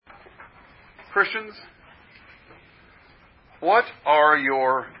Christians, what are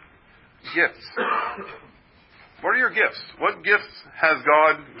your gifts? What are your gifts? What gifts has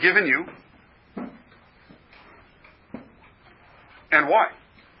God given you? And why?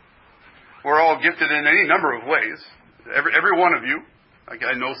 We're all gifted in any number of ways. Every one of you.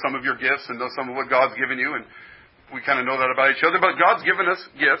 I know some of your gifts and know some of what God's given you, and we kind of know that about each other. But God's given us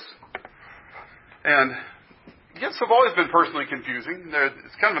gifts. And gifts have always been personally confusing.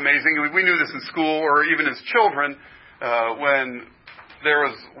 It's kind of amazing. We knew this in school or even as children when there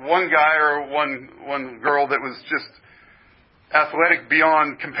was one guy or one girl that was just athletic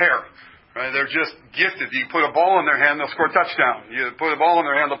beyond compare. Right? They're just gifted. You put a ball in their hand, they'll score a touchdown. You put a ball in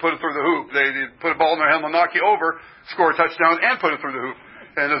their hand, they'll put it through the hoop. You put a ball in their hand, they'll knock you over, score a touchdown, and put it through the hoop.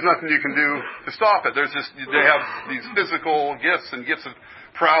 And there's nothing you can do to stop it. They have these physical gifts and gifts of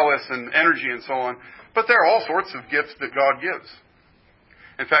prowess and energy and so on. But there are all sorts of gifts that God gives.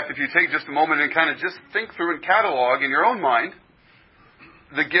 In fact, if you take just a moment and kind of just think through and catalog in your own mind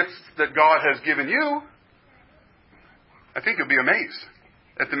the gifts that God has given you, I think you'll be amazed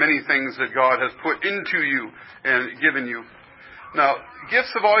at the many things that God has put into you and given you. Now, gifts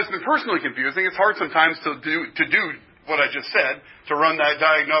have always been personally confusing. It's hard sometimes to do what I just said, to run that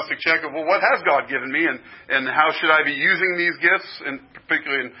diagnostic check of, well, what has God given me and how should I be using these gifts, and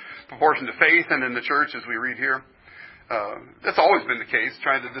particularly in proportion to faith and in the church as we read here. That's always been the case,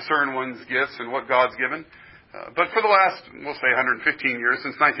 trying to discern one's gifts and what God's given. But for the last, we'll say 115 years,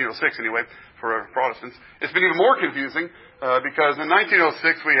 since 1906 anyway, for Protestants, it's been even more confusing because in 1906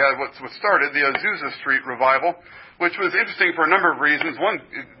 we had what started the Azusa Street revival, which was interesting for a number of reasons. One,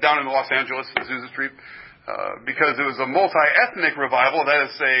 down in Los Angeles, Azusa Street, because it was a multi-ethnic revival. That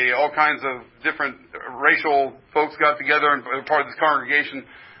is, say, all kinds of different racial folks got together and were part of this congregation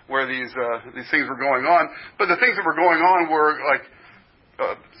where these things were going on. But the things that were going on were like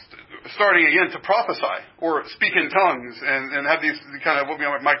starting again to prophesy or speak in tongues and have these kind of what we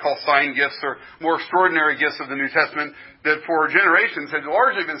might call sign gifts or more extraordinary gifts of the New Testament that for generations had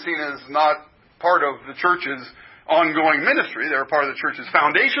largely been seen as not part of the church's ongoing ministry. They were part of the church's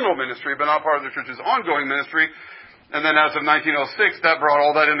foundational ministry, but not part of the church's ongoing ministry. And then as of 1906, that brought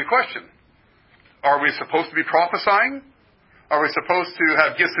all that into question. Are we supposed to be prophesying? Are we supposed to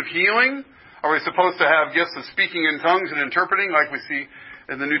have gifts of healing? Are we supposed to have gifts of speaking in tongues and interpreting like we see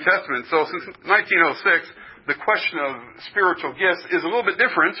in the New Testament? So since 1906, the question of spiritual gifts is a little bit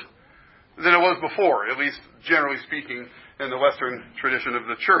different than it was before, at least generally speaking in the Western tradition of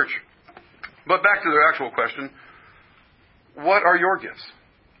the church. But back to the actual question, what are your gifts?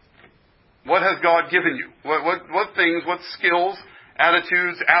 What has God given you? What things, what skills,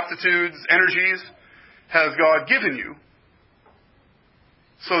 attitudes, aptitudes, energies has God given you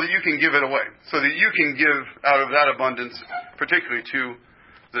so that you can give it away, so that you can give out of that abundance, particularly to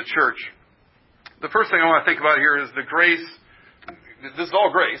the church? The first thing I want to think about here is the grace. This is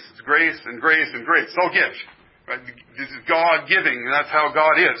all grace. It's grace and grace and grace. It's all gift. Right? This is God giving, and that's how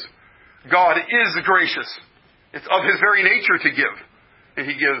God is. God is gracious. It's of His very nature to give. And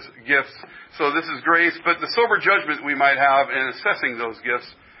He gives gifts. So this is grace, but the sober judgment we might have in assessing those gifts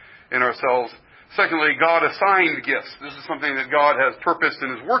in ourselves. Secondly, God-assigned gifts. This is something that God has purposed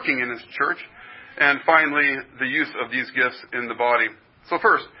and is working in His church. And finally, the use of these gifts in the body. So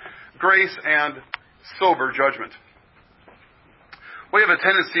first, grace and sober judgment. We have a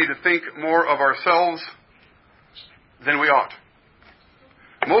tendency to think more of ourselves than we ought.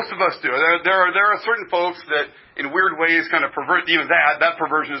 Most of us do. There are certain folks that in weird ways kind of pervert, even that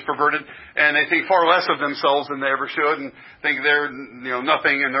perversion is perverted, and they think far less of themselves than they ever should, and think they're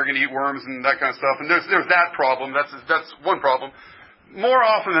nothing and they're going to eat worms and that kind of stuff. And there's that problem. That's one problem. More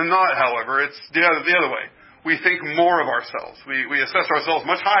often than not, however, it's the other way. We think more of ourselves. We assess ourselves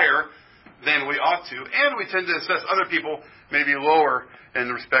much higher than we ought to, and we tend to assess other people maybe lower in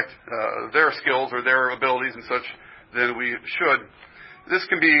respect their skills or their abilities and such than we should. This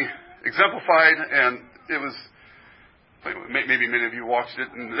can be exemplified, and it was, maybe many of you watched it,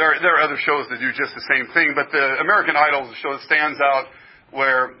 and there are other shows that do just the same thing, but the American Idol is a show that stands out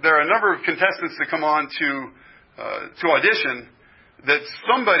where there are a number of contestants that come on to audition that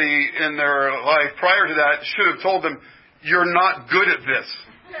somebody in their life prior to that should have told them, you're not good at this.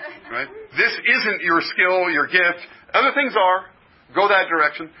 Right? This isn't your skill, your gift. Other things are. Go that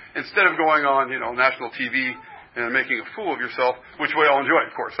direction. Instead of going on, national TV and making a fool of yourself, which we all enjoy,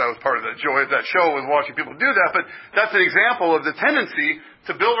 of course. That was part of the joy of that show, was watching people do that. But that's an example of the tendency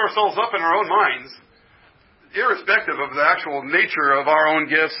to build ourselves up in our own minds, irrespective of the actual nature of our own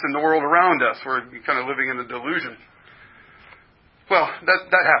gifts and the world around us. We're kind of living in a delusion. Well,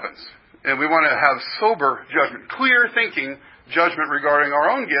 that happens. And we want to have sober judgment, clear thinking judgment regarding our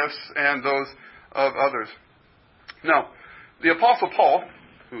own gifts and those of others. Now, the Apostle Paul,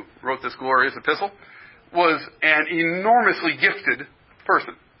 who wrote this glorious epistle, was an enormously gifted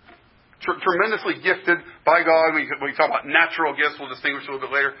person. Tremendously gifted by God. We talk about natural gifts. We'll distinguish a little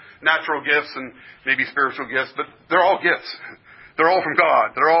bit later. Natural gifts and maybe spiritual gifts, but they're all gifts. They're all from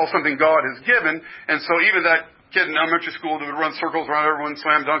God. They're all something God has given. And so even that kid in elementary school that would run circles around everyone,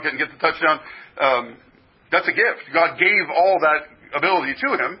 slam dunk it, and get the touchdown, that's a gift. God gave all that ability to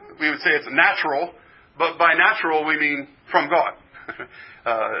him. We would say it's natural, but by natural we mean from God.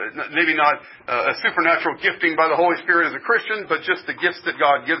 Maybe not a supernatural gifting by the Holy Spirit as a Christian, but just the gifts that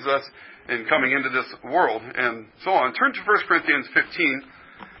God gives us in coming into this world, and so on. Turn to 1 Corinthians 15.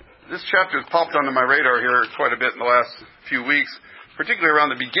 This chapter has popped onto my radar here quite a bit in the last few weeks, particularly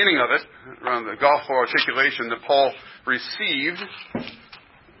around the beginning of it, around the gospel articulation that Paul received.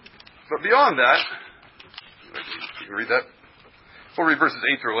 But beyond that, you can read that. We'll read verses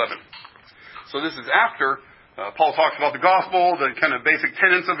 8 through 11. So this is after Paul talks about the gospel, the kind of basic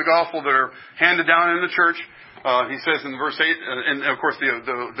tenets of the gospel that are handed down in the church. He says in verse 8, and of course the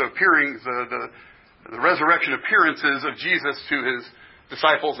appearings, the resurrection appearances of Jesus to his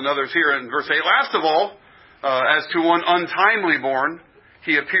disciples and others here in verse 8. Last of all, as to one untimely born,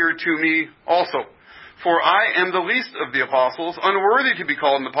 he appeared to me also. For I am the least of the apostles, unworthy to be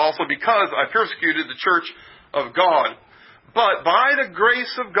called an apostle, because I persecuted the church of God. But by the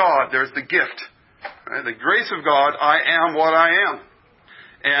grace of God, there's the gift. Right? The grace of God, I am what I am.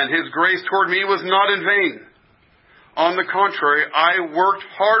 And his grace toward me was not in vain. On the contrary, I worked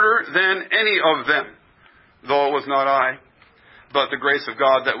harder than any of them, though it was not I, but the grace of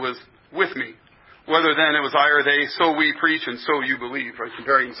God that was with me. Whether then it was I or they, so we preach and so you believe. Right?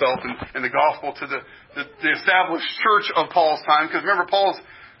 Comparing himself and the gospel to the established church of Paul's time. Because remember, Paul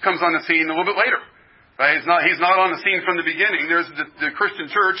comes on the scene a little bit later. Right? He's not on the scene from the beginning. There's the Christian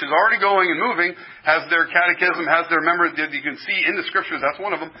church is already going and moving, has their catechism, has their memory that you can see in the scriptures. That's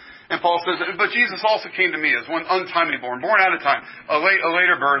one of them. And Paul says, but Jesus also came to me as one untimely born out of time, a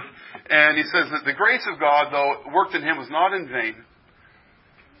later birth. And he says that the grace of God, though worked in him, was not in vain.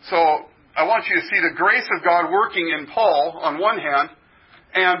 So I want you to see the grace of God working in Paul on one hand,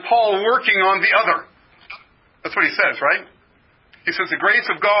 and Paul working on the other. That's what he says, right? He says, the grace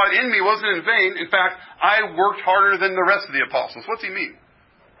of God in me wasn't in vain. In fact, I worked harder than the rest of the apostles. What's he mean?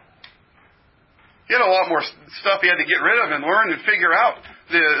 He had a lot more stuff he had to get rid of and learn and figure out.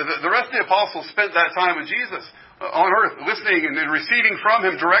 The rest of the apostles spent that time with Jesus on earth, listening and receiving from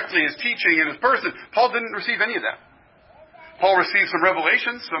him directly his teaching and his person. Paul didn't receive any of that. Paul received some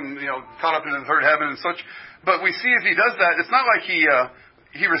revelations, caught up in the third heaven and such. But we see as he does that, it's not like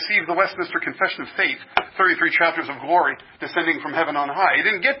he received the Westminster Confession of Faith, 33 chapters of glory descending from heaven on high. He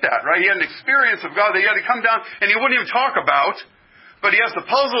didn't get that, right? He had an experience of God that he had to come down and he wouldn't even talk about, but he has to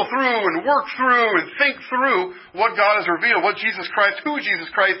puzzle through and work through and think through what God has revealed, what Jesus Christ, who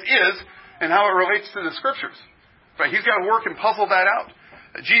Jesus Christ is, and how it relates to the Scriptures. Right? He's got to work and puzzle that out.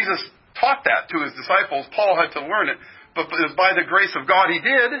 Jesus taught that to his disciples. Paul had to learn it. But by the grace of God he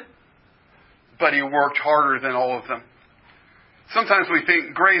did, but he worked harder than all of them. Sometimes we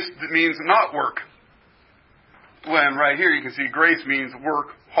think grace means not work. When right here you can see grace means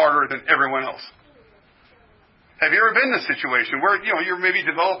work harder than everyone else. Have you ever been in a situation where you're maybe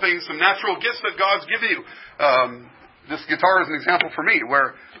developing some natural gifts that God's given you? This guitar is an example for me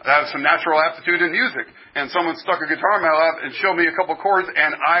where I have some natural aptitude in music, and someone stuck a guitar in my lap and showed me a couple chords,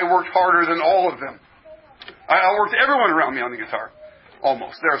 and I worked harder than all of them. I worked everyone around me on the guitar.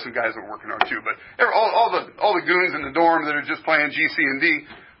 Almost. There are some guys that are working hard too, but all the goons in the dorm that are just playing G, C, and D,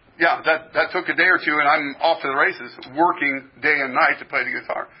 yeah, that took a day or two, and I'm off to the races, working day and night to play the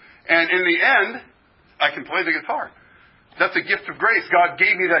guitar. And in the end, I can play the guitar. That's a gift of grace. God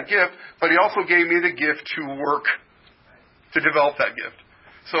gave me that gift, but He also gave me the gift to work, to develop that gift.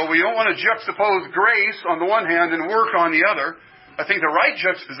 So we don't want to juxtapose grace on the one hand and work on the other. I think the right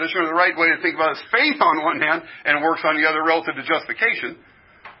juxtaposition, or the right way to think about it, is faith on one hand and works on the other relative to justification.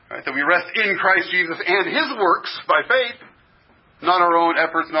 Right? That we rest in Christ Jesus and His works by faith, not our own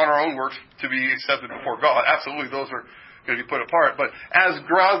efforts, not our own works to be accepted before God. Absolutely, those are going to be put apart. But as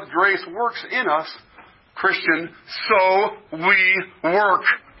God's grace works in us, Christian, so we work.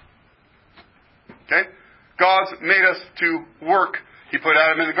 Okay? God's made us to work. He put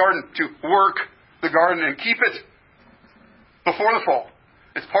Adam in the garden to work the garden and keep it before the fall.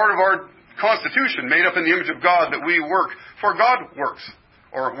 It's part of our constitution, made up in the image of God, that we work. For God works,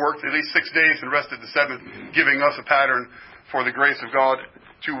 or worked at least 6 days and rested the seventh, giving us a pattern for the grace of God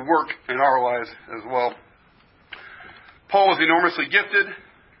to work in our lives as well. Paul was enormously gifted,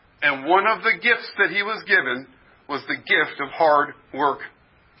 and one of the gifts that he was given was the gift of hard work.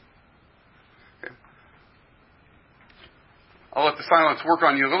 Okay. I'll let the silence work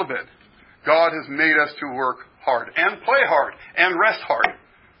on you a little bit. God has made us to work hard and play hard and rest hard.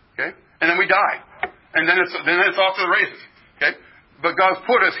 Okay? And then we die. And then it's off to the races. Okay? But God's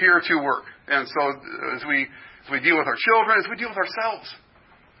put us here to work. And so as we deal with our children, as we deal with ourselves,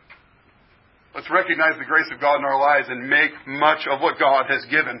 let's recognize the grace of God in our lives and make much of what God has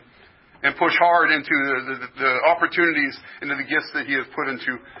given and push hard into the opportunities, into the gifts that He has put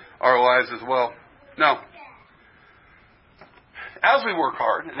into our lives as well. Now, as we work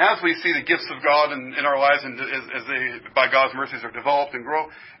hard and as we see the gifts of God in our lives and as they, by God's mercies, are developed and grow,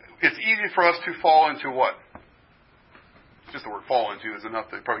 it's easy for us to fall into what? Just the word fall into is enough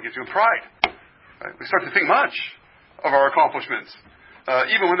to probably get you in pride. Right? We start to think much of our accomplishments,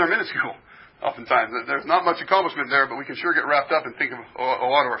 even when they're minuscule. Oftentimes, there's not much accomplishment there, but we can sure get wrapped up and think of a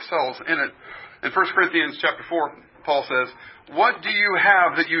lot of ourselves in it. In 1 Corinthians chapter 4, Paul says, "What do you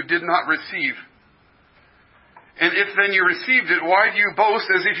have that you did not receive? And if then you received it, why do you boast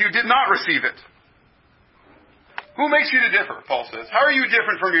as if you did not receive it?" Who makes you to differ, Paul says? How are you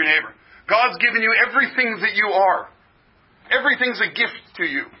different from your neighbor? God's given you everything that you are. Everything's a gift to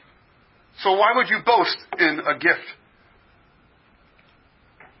you. So why would you boast in a gift?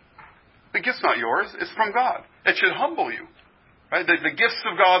 The gift's not yours. It's from God. It should humble you. Right? The gifts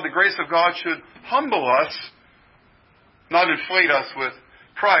of God, the grace of God should humble us, not inflate us with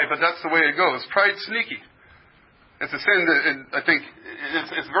pride, but that's the way it goes. Pride's sneaky. It's a sin that I think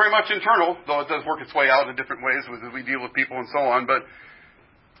it's very much internal, though it does work its way out in different ways as we deal with people and so on. But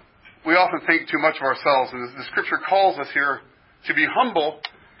we often think too much of ourselves, and the Scripture calls us here to be humble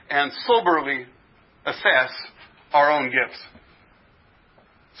and soberly assess our own gifts.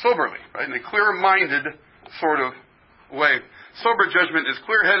 Soberly, right? In a clear-minded sort of way. Sober judgment is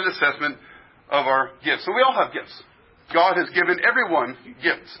clear-headed assessment of our gifts. So we all have gifts. God has given everyone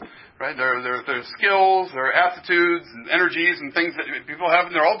gifts, right? There are skills, there are aptitudes and energies and things that people have,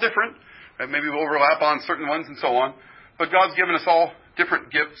 and they're all different. Right? Maybe we'll overlap on certain ones and so on. But God's given us all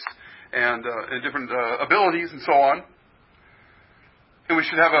different gifts and different abilities and so on. And we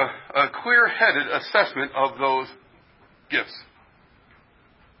should have a clear-headed assessment of those gifts.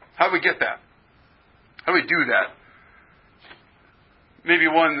 How do we get that? How do we do that? Maybe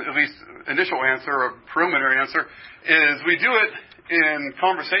one, at least initial answer or preliminary answer, is we do it in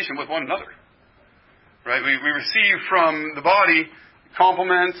conversation with one another. Right? We receive from the body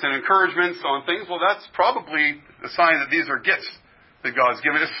compliments and encouragements on things. Well, that's probably a sign that these are gifts that God's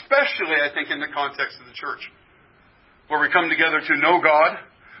given, especially, I think, in the context of the church, where we come together to know God,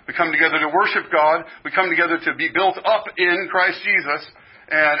 we come together to worship God, we come together to be built up in Christ Jesus.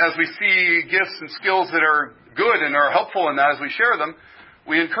 And as we see gifts and skills that are good and are helpful in that, as we share them,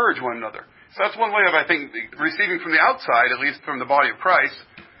 we encourage one another. So that's one way of, I think, receiving from the outside, at least from the body of Christ,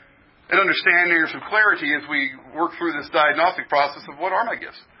 and understanding or some clarity as we work through this diagnostic process of what are my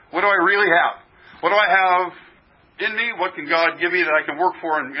gifts? What do I really have? What do I have in me? What can God give me that I can work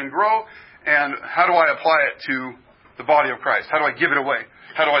for and grow? And how do I apply it to the body of Christ? How do I give it away?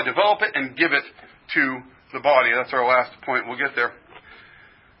 How do I develop it and give it to the body? That's our last point. We'll get there.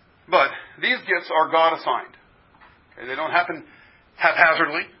 But these gifts are God-assigned. Okay? They don't happen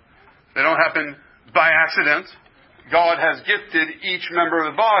haphazardly. They don't happen by accident. God has gifted each member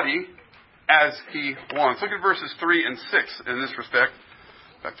of the body as He wants. Look at verses 3 and 6 in this respect.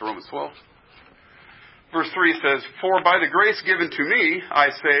 Back to Romans 12. Verse 3 says, "For by the grace given to me, I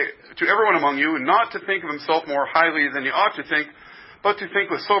say to everyone among you, not to think of himself more highly than he ought to think, but to think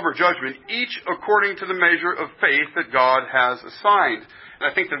with sober judgment, each according to the measure of faith that God has assigned." And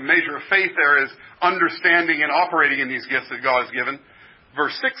I think the measure of faith there is understanding and operating in these gifts that God has given.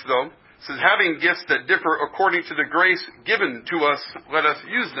 Verse 6, though, says, "Having gifts that differ according to the grace given to us, let us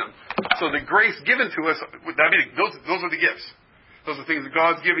use them." So the grace given to us, those are the gifts. Those are things that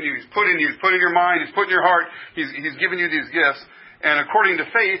God's given you. He's put in you. He's put in your mind. He's put in your heart. He's given you these gifts. And according to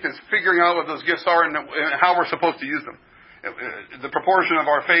faith, is figuring out what those gifts are and how we're supposed to use them. The proportion of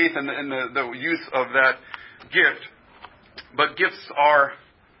our faith and the use of that gift. But gifts are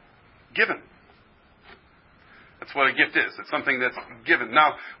given. That's what a gift is. It's something that's given.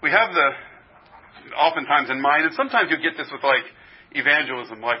 Now, we have oftentimes in mind, and sometimes you get this with like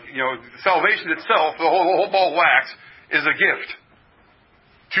evangelism, like, salvation itself, the whole ball of wax is a gift,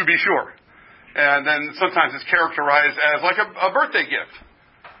 to be sure. And then sometimes it's characterized as like a birthday gift.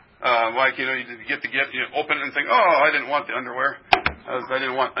 You get the gift, you open it and think, oh, I didn't want the underwear. I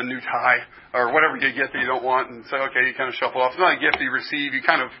didn't want a new tie, or whatever you get that you don't want, and say, okay, you kind of shuffle off. It's not a gift you receive. You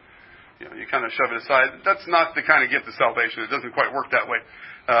kind of shove it aside. That's not the kind of gift of salvation. It doesn't quite work that way.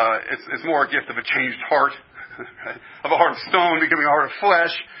 It's more a gift of a changed heart, right? Of a heart of stone becoming a heart of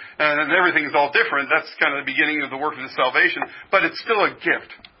flesh, and then everything's all different. That's kind of the beginning of the work of the salvation. But it's still a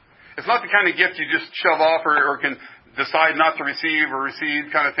gift. It's not the kind of gift you just shove off or can decide not to receive or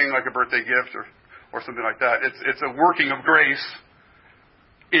receive kind of thing like a birthday gift or something like that. It's a working of grace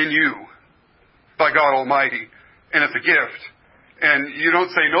in you by God Almighty. And it's a gift. And you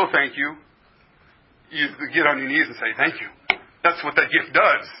don't say no thank you. You get on your knees and say thank you. That's what that gift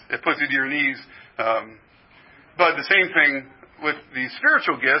does. It puts you to your knees. But the same thing with the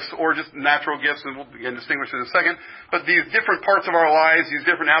spiritual gifts or just natural gifts, and we'll begin to distinguish in a second. But these different parts of our lives, these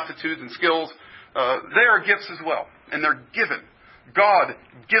different aptitudes and skills, they are gifts as well. And they're given. God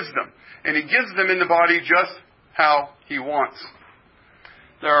gives them. And He gives them in the body just how He wants.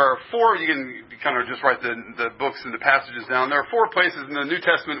 There are 4, you can kind of just write the books and the passages down. There are 4 places in the New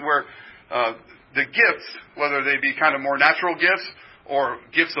Testament where the gifts, whether they be kind of more natural gifts or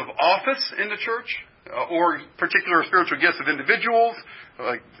gifts of office in the church, or particular spiritual gifts of individuals,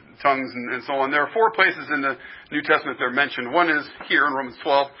 like tongues and so on. There are 4 places in the New Testament they're mentioned. One is here in Romans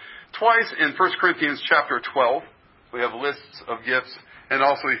 12. Twice in 1 Corinthians chapter 12, we have lists of gifts, and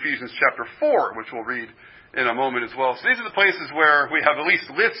also Ephesians chapter 4, which we'll read in a moment as well. So these are the places where we have at least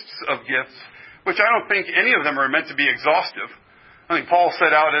lists of gifts, which I don't think any of them are meant to be exhaustive. I think Paul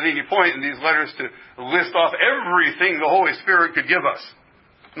set out at any point in these letters to list off everything the Holy Spirit could give us.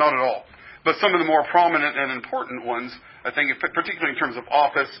 Not at all. But some of the more prominent and important ones, I think, particularly in terms of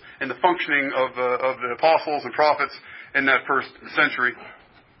office and the functioning of the apostles and prophets in that first century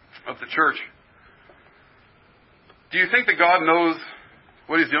of the church. Do you think that God knows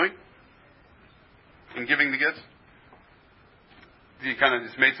what He's doing in giving the gifts? He kind of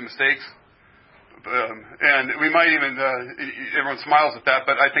just made some mistakes. And we might even, everyone smiles at that,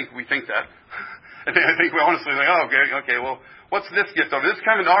 but I think we think that. I think we honestly think, oh, okay, well, what's this gift of? This is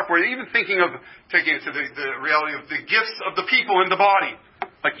kind of awkward. Even thinking of taking it to the reality of the gifts of the people in the body.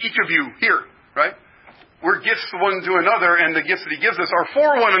 Like each of you here, right? We're gifts one to another, and the gifts that He gives us are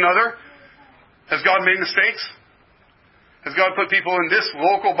for one another. Has God made mistakes? Has God put people in this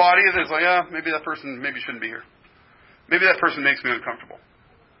local body that's like, maybe that person shouldn't be here. Maybe that person makes me uncomfortable.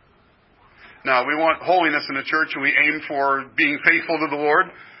 Now, we want holiness in the church, and we aim for being faithful to the Lord,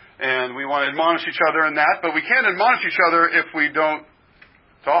 and we want to admonish each other in that, but we can't admonish each other if we don't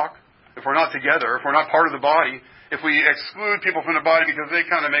talk, if we're not together, if we're not part of the body. If we exclude people from the body because they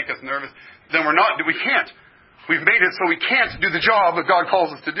kind of make us nervous, then we can't. We've made it so we can't do the job that God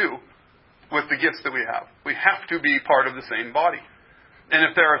calls us to do with the gifts that we have. We have to be part of the same body. And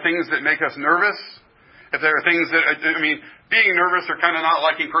if there are things that make us nervous, if there are things that, being nervous or kind of not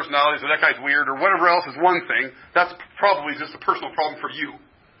liking personalities, or that guy's weird, or whatever else is one thing, that's probably just a personal problem for you.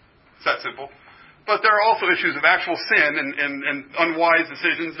 It's that simple. But there are also issues of actual sin and unwise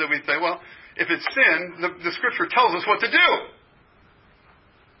decisions that we say, well, if it's sin, the Scripture tells us what to do.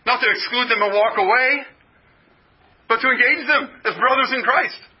 Not to exclude them and walk away, but to engage them as brothers in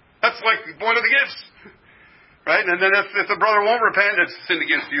Christ. That's like one of the gifts. Right? And then if the brother won't repent, it's sinned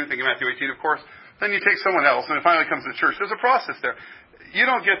against you, thinking Matthew 18, of course, then you take someone else, and it finally comes to church. There's a process there. You're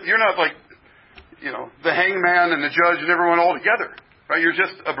not like, the hangman and the judge and everyone all together. Right? You're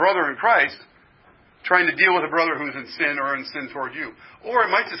just a brother in Christ trying to deal with a brother who's in sin or in sin toward you. Or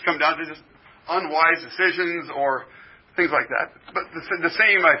it might just come down to just unwise decisions or things like that. But the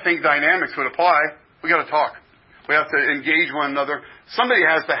same, I think, dynamics would apply. We got to talk. We have to engage one another. Somebody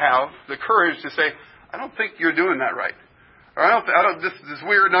has to have the courage to say, I don't think you're doing that right. Or this is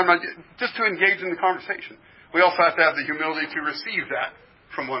weird, and I'm not, just to engage in the conversation. We also have to have the humility to receive that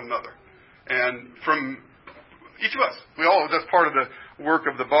from one another. And from each of us. That's part of the work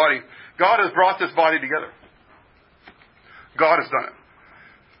of the body. God has brought this body together. God has done it.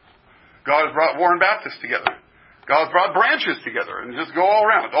 God has brought Warren Baptist together. God has brought branches together, and just go all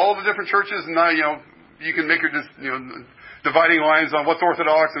around. All the different churches, and now, you can make your dividing lines on what's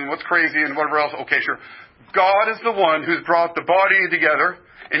orthodox and what's crazy and whatever else. Okay, sure. God is the one who's brought the body together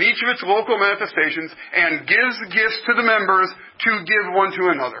in each of its local manifestations and gives gifts to the members to give one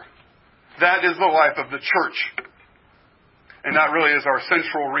to another. That is the life of the church. And that really is our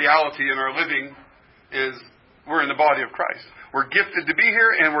central reality in our living, is we're in the body of Christ. We're gifted to be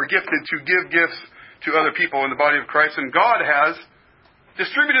here, and we're gifted to give gifts to other people in the body of Christ, and God has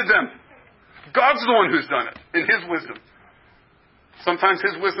distributed them. God's the one who's done it, in His wisdom. Sometimes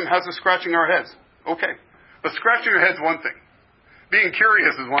His wisdom has us scratching our heads. Okay. But scratching your head is one thing. Being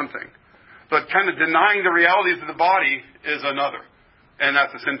curious is one thing. But kind of denying the realities of the body is another. And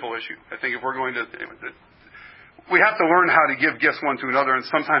that's a sinful issue. I think if we're going to... we have to learn how to give gifts one to another, and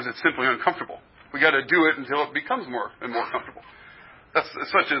sometimes it's simply uncomfortable. We got to do it until it becomes more and more comfortable. That's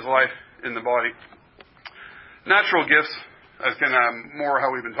such is life in the body. Natural gifts, as kind of more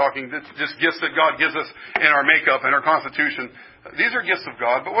how we've been talking, just gifts that God gives us in our makeup and our constitution. These are gifts of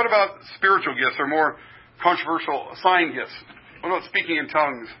God. But what about spiritual gifts or more controversial sign gifts? What about speaking in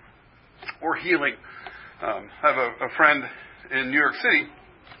tongues or healing? I have a friend in New York City,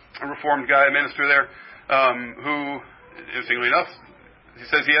 a Reformed guy, a minister there, who, interestingly enough, he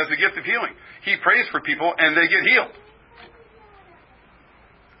says he has the gift of healing. He prays for people and they get healed.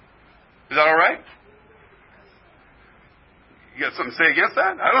 Is that all right? You got something to say against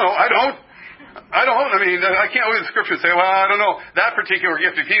that? I don't know. I don't. I mean, I can't look at the scripture and say, well, I don't know. That particular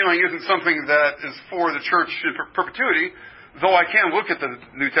gift of healing isn't something that is for the church in perpetuity, though I can look at the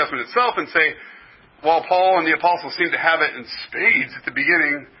New Testament itself and say, while Paul and the apostles seem to have it in spades at the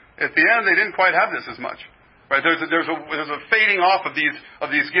beginning, at the end they didn't quite have this as much. Right? There's a fading off of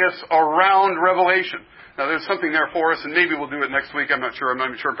these gifts around Revelation. Now there's something there for us, and maybe we'll do it next week. I'm not sure. I'm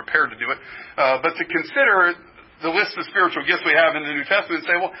not even sure I'm prepared to do it. But to consider the list of spiritual gifts we have in the New Testament and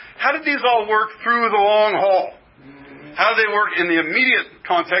say, well, how did these all work through the long haul? How did they work in the immediate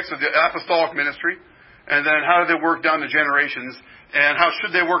context of the apostolic ministry? And then how did they work down the generations? And how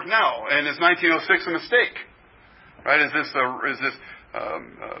should they work now? And is 1906 a mistake? Right? Is this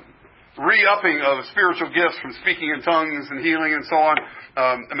re-upping of spiritual gifts from speaking in tongues and healing and so on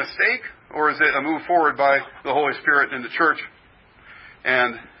a mistake? Or is it a move forward by the Holy Spirit in the church?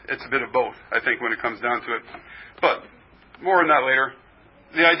 And it's a bit of both, I think, when it comes down to it. But more on that later.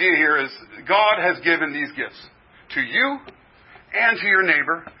 The idea here is God has given these gifts to you and to your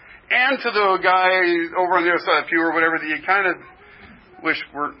neighbor and to the guy over on the other side of you or whatever that you kind of wish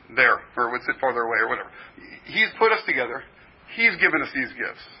were there or would sit farther away or whatever. He's put us together. He's given us these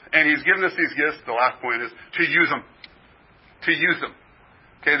gifts. And He's given us these gifts, the last point is, to use them. To use them.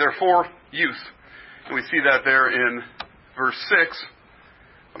 Okay, they're for use. And we see that there in verse 6.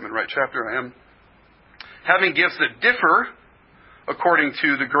 I'm in the right chapter, I am. Having gifts that differ according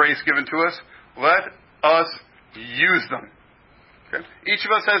to the grace given to us, let us use them. Okay? Each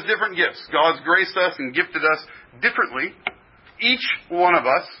of us has different gifts. God's graced us and gifted us differently. Each one of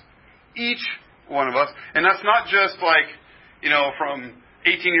us. Each one of us. And that's not just like, from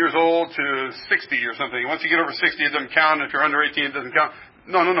 18 years old to 60 or something. Once you get over 60, it doesn't count. If you're under 18, it doesn't count.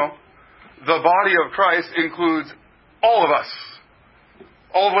 No. The body of Christ includes all of us.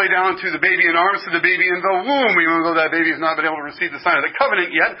 All the way down to the baby in arms, to the baby in the womb, even though that baby has not been able to receive the sign of the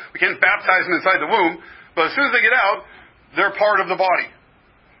covenant yet. We can't baptize them inside the womb. But as soon as they get out, they're part of the body.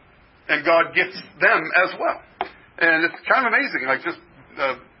 And God gifts them as well. And it's kind of amazing. Like just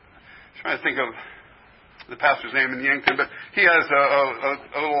trying to think of the pastor's name in Yankton, but he has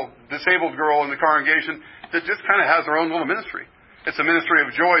a little disabled girl in the congregation that just kind of has her own little ministry. It's a ministry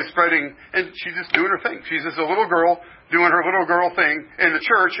of joy spreading, and she's just doing her thing. She's just a little girl doing her little girl thing in the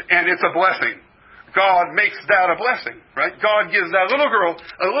church, and it's a blessing. God makes that a blessing, right? God gives that little girl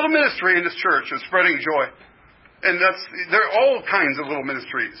a little ministry in this church of spreading joy. And there are all kinds of little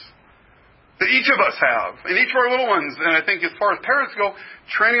ministries that each of us have, and each of our little ones. And I think as far as parents go,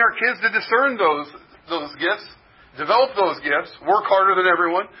 training our kids to discern those gifts, develop those gifts, work harder than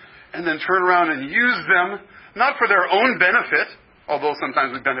everyone, and then turn around and use them, not for their own benefit, although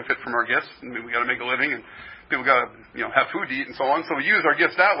sometimes we benefit from our gifts. I mean, we got to make a living, and people got to have food to eat and so on. So we use our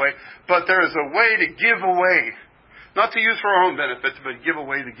gifts that way. But there is a way to give away, not to use for our own benefit, but give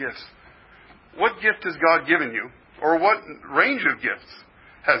away the gifts. What gift has God given you, or what range of gifts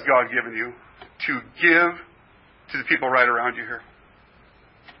has God given you to give to the people right around you here?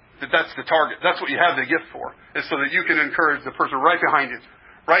 That's the target. That's what you have the gift for, is so that you can encourage the person right behind you,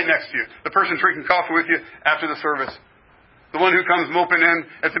 right next to you, the person drinking coffee with you after the service, the one who comes moping in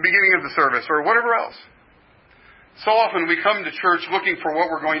at the beginning of the service, or whatever else. So often we come to church looking for what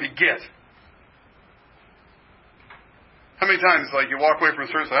we're going to get. How many times, you walk away from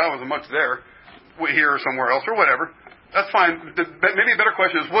a service, I wasn't much there, here or somewhere else, or whatever. That's fine. Maybe a better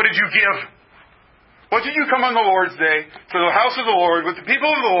question is, what did you give? What did you come on the Lord's Day to the house of the Lord with the people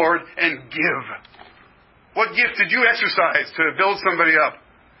of the Lord and give? What gift did you exercise to build somebody up?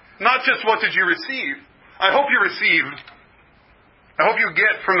 Not just what did you receive. I hope you received. I hope you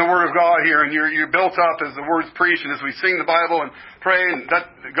get from the Word of God here, and you're built up as the Word's preached, and as we sing the Bible and pray, and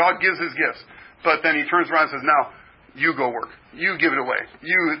that God gives His gifts. But then He turns around and says, now, you go work. You give it away.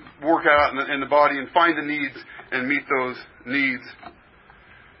 You work out in the body and find the needs and meet those needs.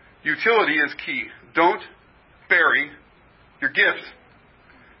 Utility is key. Don't bury your gift.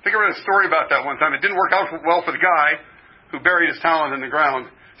 I think I read a story about that one time. It didn't work out well for the guy who buried his talent in the ground.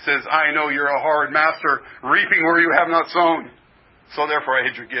 It says, I know you're a hard master, reaping where you have not sown. So therefore I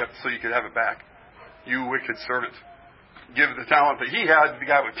hid your gift so you could have it back. You wicked servant. Give the talent that he had to the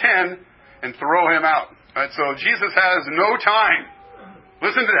guy with 10 and throw him out. Right? So Jesus has no time.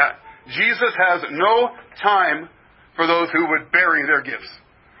 Listen to that. Jesus has no time for those who would bury their gifts,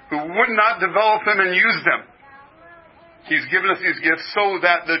 who would not develop them and use them. He's given us these gifts so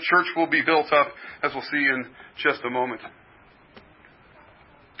that the church will be built up, as we'll see in just a moment.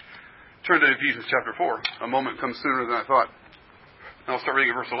 Turn to Ephesians chapter 4. A moment comes sooner than I thought. And I'll start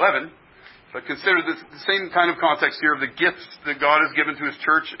reading at verse 11. But consider the same kind of context here of the gifts that God has given to His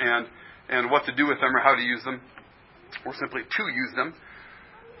church and what to do with them or how to use them, or simply to use them.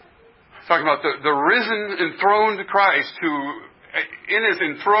 Talking about the risen, enthroned Christ who, in His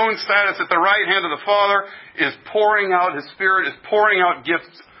enthroned status at the right hand of the Father, is pouring out His Spirit, is pouring out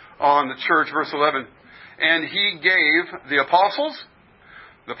gifts on the church. Verse 11. And He gave the apostles,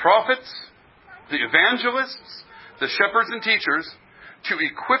 the prophets, the evangelists, the shepherds and teachers to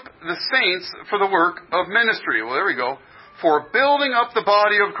equip the saints for the work of ministry. Well, there we go. For building up the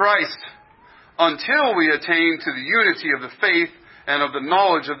body of Christ until we attain to the unity of the faith and of the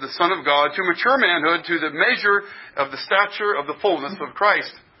knowledge of the Son of God, to mature manhood, to the measure of the stature of the fullness of Christ,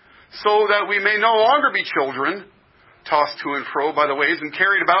 so that we may no longer be children, tossed to and fro by the waves and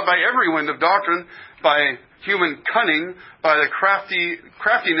carried about by every wind of doctrine, by human cunning, by the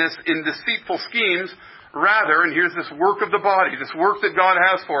craftiness in deceitful schemes. Rather, and here's this work of the body, this work that God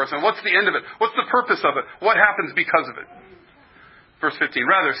has for us. And what's the end of it? What's the purpose of it? What happens because of it? Verse 15,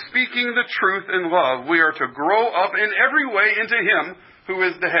 rather, speaking the truth in love, we are to grow up in every way into Him who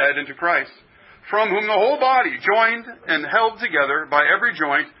is the head, into Christ, from whom the whole body, joined and held together by every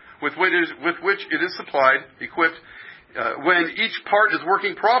joint with which it is supplied, equipped, when each part is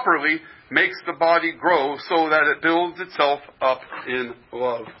working properly, makes the body grow so that it builds itself up in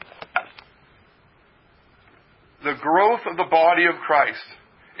love. The growth of the body of Christ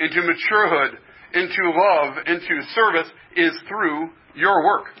into maturehood, into love, into service is through your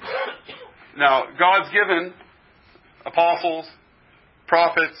work. Now, God's given apostles,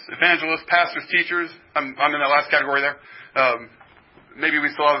 prophets, evangelists, pastors, teachers. I'm in that last category there. Maybe we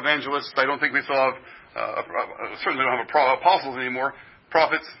still have evangelists. I don't think we still have, certainly don't have apostles anymore.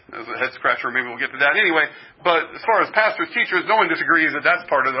 Prophets, as a head scratcher, maybe we'll get to that anyway. But as far as pastors, teachers, no one disagrees that that's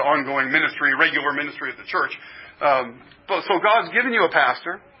part of the ongoing ministry, regular ministry of the church. So God's given you a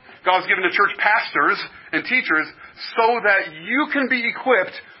pastor. God's given the church pastors and teachers so that you can be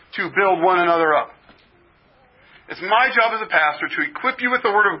equipped to build one another up. It's my job as a pastor to equip you with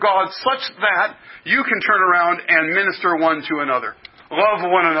the Word of God such that you can turn around and minister one to another. Love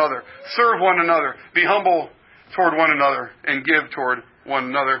one another. Serve one another. Be humble toward one another and give toward one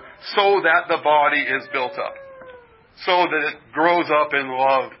another so that the body is built up. So that it grows up in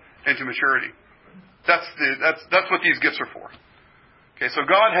love into maturity. That's what these gifts are for. Okay, so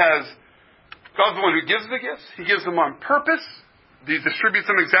God's the one who gives the gifts. He gives them on purpose. He distributes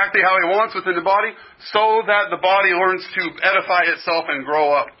them exactly how He wants within the body so that the body learns to edify itself and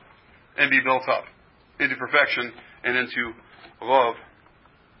grow up and be built up into perfection and into love.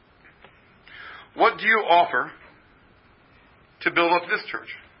 What do you offer to build up this church?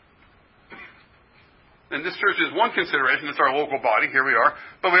 And this church is one consideration. It's our local body. Here we are.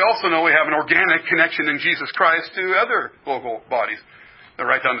 But we also know we have an organic connection in Jesus Christ to other local bodies. They're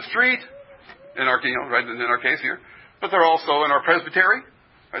right down the street, right in our case here. But they're also in our presbytery.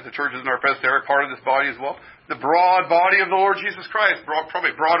 Right? The church is in our presbytery, part of this body as well. The broad body of the Lord Jesus Christ,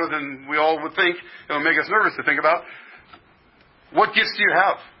 probably broader than we all would think. It will make us nervous to think about. What gifts do you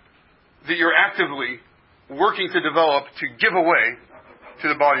have that you're actively working to develop to give away to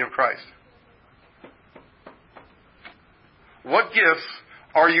the body of Christ? What gifts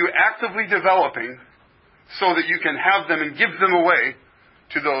are you actively developing so that you can have them and give them away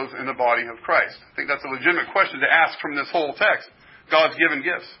to those in the body of Christ? I think that's a legitimate question to ask from this whole text. God's given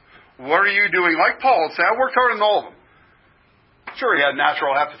gifts. What are you doing? Like Paul would say, I worked hard on all of them. Sure, he had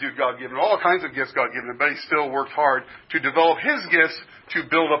natural aptitude God given, all kinds of gifts God given him, but he still worked hard to develop his gifts to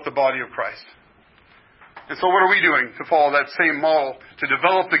build up the body of Christ. And so what are we doing to follow that same model, to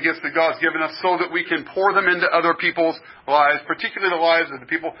develop the gifts that God's given us so that we can pour them into other people's lives, particularly the lives of the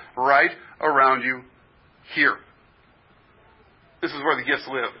people right around you here? This is where the gifts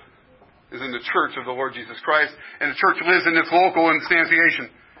live, is in the church of the Lord Jesus Christ. And the church lives in its local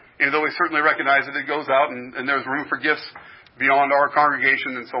instantiation. And though we certainly recognize that it goes out and there's room for gifts beyond our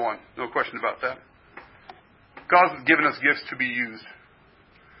congregation and so on. No question about that. God's given us gifts to be used.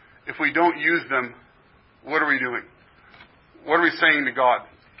 If we don't use them, what are we doing? What are we saying to God?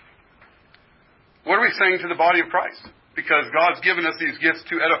 What are we saying to the body of Christ? Because God's given us these gifts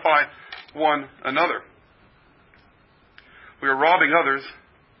to edify one another. We are robbing others,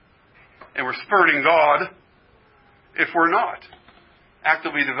 and we're spurning God if we're not.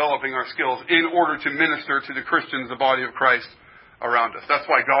 actively developing our skills in order to minister to the Christians, the body of Christ around us. That's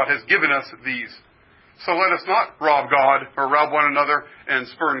why God has given us these. So let us not rob God or rob one another and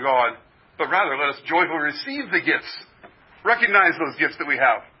spurn God, but rather let us joyfully receive the gifts. Recognize those gifts that we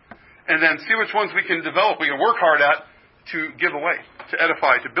have. And then see which ones we can develop, we can work hard at to give away, to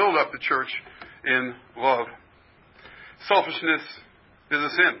edify, to build up the church in love. Selfishness is a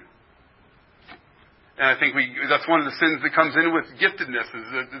sin. And I think that's one of the sins that comes in with giftedness. Is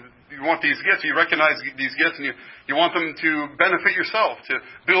that you want these gifts, you recognize these gifts, and you want them to benefit yourself, to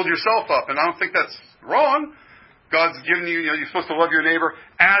build yourself up. And I don't think that's wrong. God's given you, you're supposed to love your neighbor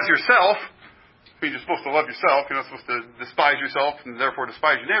as yourself. I mean, you're supposed to love yourself. You're not supposed to despise yourself and therefore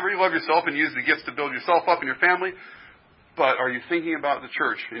despise your neighbor. You love yourself and use the gifts to build yourself up and your family. But are you thinking about the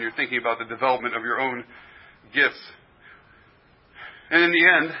church and you're thinking about the development of your own gifts? And in the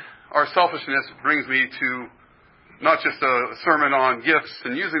end, our selfishness brings me to not just a sermon on gifts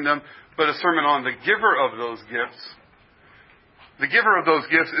and using them, but a sermon on the giver of those gifts. The giver of those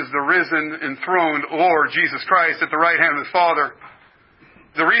gifts is the risen, enthroned Lord Jesus Christ at the right hand of His Father.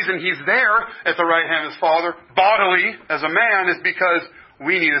 The reason He's there at the right hand of His Father, bodily, as a man, is because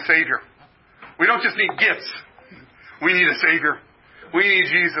we need a Savior. We don't just need gifts. We need a Savior. We need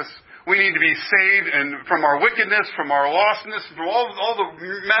Jesus. We need to be saved and from our wickedness, from our lostness, from all the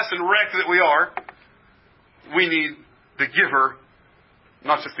mess and wreck that we are. We need the giver,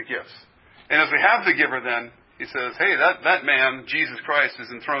 not just the gifts. And as we have the giver then, He says, hey, that man, Jesus Christ, is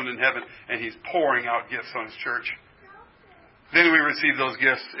enthroned in heaven, and He's pouring out gifts on His church. Then we receive those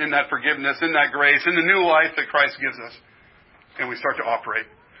gifts in that forgiveness, in that grace, in the new life that Christ gives us. And we start to operate.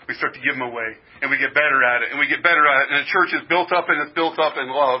 We start to give them away. And we get better at it. And we get better at it. And the church is built up, and it's built up in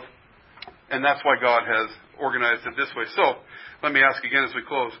love. And that's why God has organized it this way. So, let me ask again as we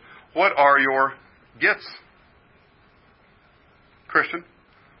close. What are your gifts? Christian,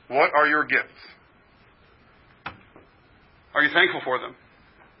 what are your gifts? Are you thankful for them?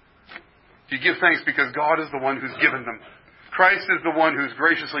 Do you give thanks because God is the one who's given them? Christ is the one who's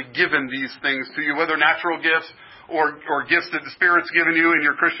graciously given these things to you, whether natural gifts or gifts that the Spirit's given you in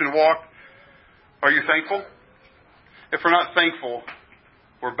your Christian walk. Are you thankful? If we're not thankful,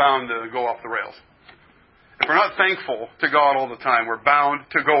 we're bound to go off the rails. If we're not thankful to God all the time, we're bound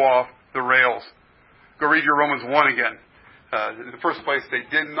to go off the rails. Go read your Romans 1 again. In the first place, they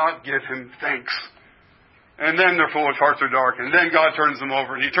did not give Him thanks. And then their foolish hearts are dark. And then God turns them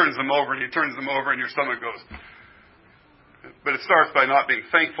over, and He turns them over, and He turns them over, and your stomach goes. But it starts by not being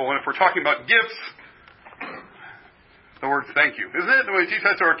thankful. And if we're talking about gifts, the word thank you. Isn't it? When we teach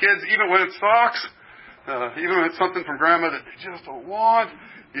that to our kids, even when it's socks, even when it's something from grandma that they just don't want,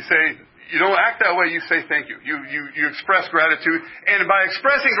 you say, you don't act that way, you say thank you. You express gratitude. And by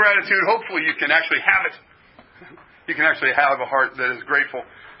expressing gratitude, hopefully you can actually have it. You can actually have a heart that is grateful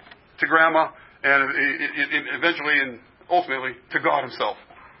to grandma and eventually and ultimately to God Himself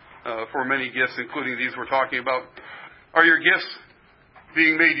for many gifts, including these we're talking about. Are your gifts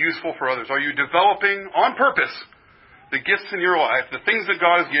being made useful for others? Are you developing on purpose the gifts in your life, the things that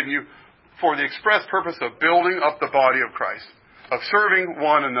God has given you for the express purpose of building up the body of Christ, of serving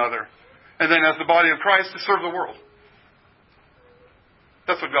one another, and then as the body of Christ to serve the world?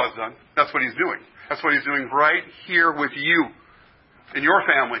 That's what God's done. That's what He's doing. That's what He's doing right here with you, in your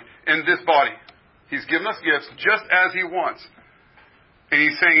family, in this body. He's given us gifts just as He wants. And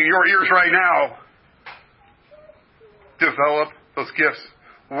He's saying in your ears right now, develop those gifts.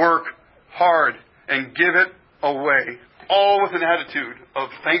 Work hard and give it away. All with an attitude of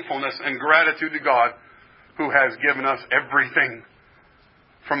thankfulness and gratitude to God who has given us everything.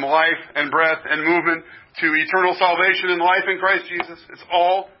 From life and breath and movement to eternal salvation and life in Christ Jesus. It's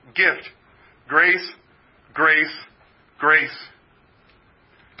all gift. Grace, grace, grace.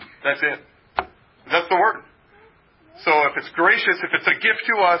 That's it. That's the word. So if it's gracious, if it's a gift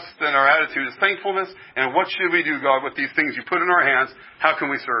to us, then our attitude is thankfulness. And what should we do, God, with these things you put in our hands? How can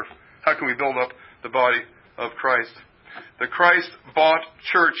we serve? How can we build up the body of Christ? The Christ-bought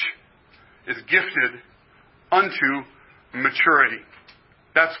church is gifted unto maturity.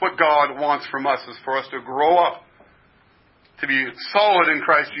 That's what God wants from us, is for us to grow up, to be solid in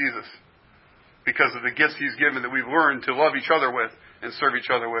Christ Jesus, because of the gifts He's given that we've learned to love each other with and serve each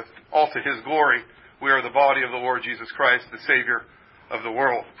other with, all to His glory. We are the body of the Lord Jesus Christ, the Savior of the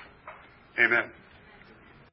world. Amen.